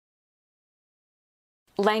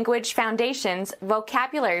Language Foundations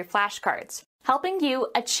Vocabulary Flashcards, helping you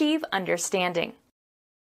achieve understanding.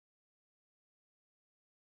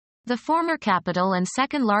 The former capital and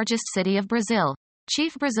second largest city of Brazil,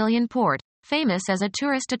 chief Brazilian port, famous as a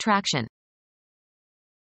tourist attraction.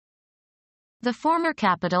 The former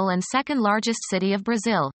capital and second largest city of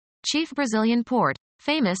Brazil, chief Brazilian port,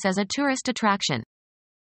 famous as a tourist attraction.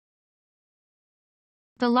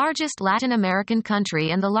 The largest Latin American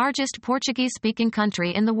country and the largest Portuguese-speaking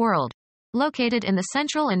country in the world. Located in the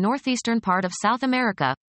central and northeastern part of South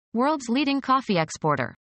America, world's leading coffee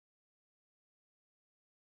exporter.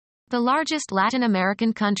 The largest Latin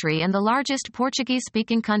American country and the largest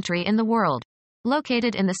Portuguese-speaking country in the world.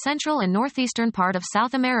 Located in the central and northeastern part of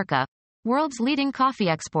South America, world's leading coffee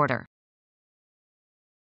exporter.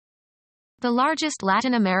 The largest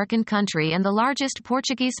Latin American country and the largest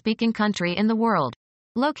Portuguese-speaking country in the world.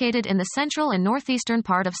 Located in the central and northeastern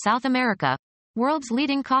part of South America, world's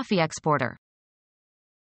leading coffee exporter.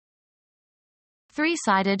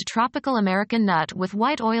 Three-sided tropical American nut with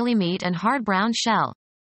white oily meat and hard brown shell.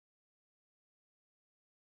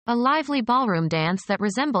 A lively ballroom dance that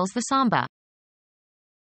resembles the samba.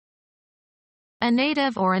 A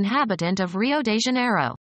native or inhabitant of Rio de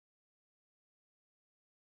Janeiro.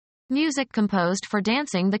 Music composed for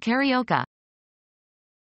dancing the carioca.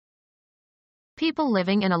 People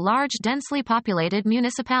living in a large densely populated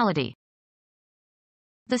municipality.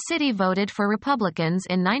 The city voted for Republicans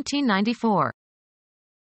in 1994.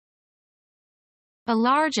 A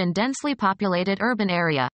large and densely populated urban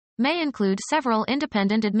area may include several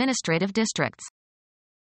independent administrative districts.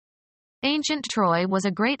 Ancient Troy was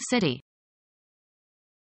a great city.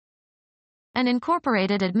 An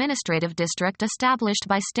incorporated administrative district established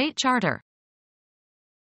by state charter.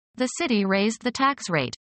 The city raised the tax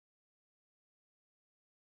rate.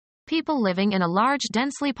 People living in a large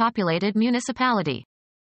densely populated municipality.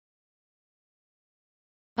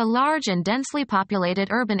 A large and densely populated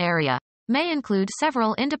urban area may include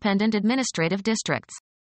several independent administrative districts.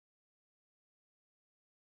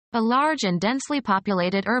 A large and densely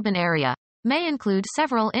populated urban area may include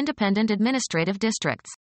several independent administrative districts.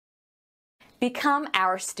 Become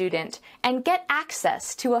our student and get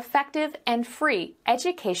access to effective and free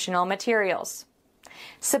educational materials.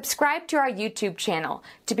 Subscribe to our YouTube channel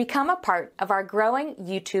to become a part of our growing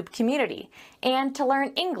YouTube community and to learn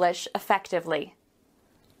English effectively.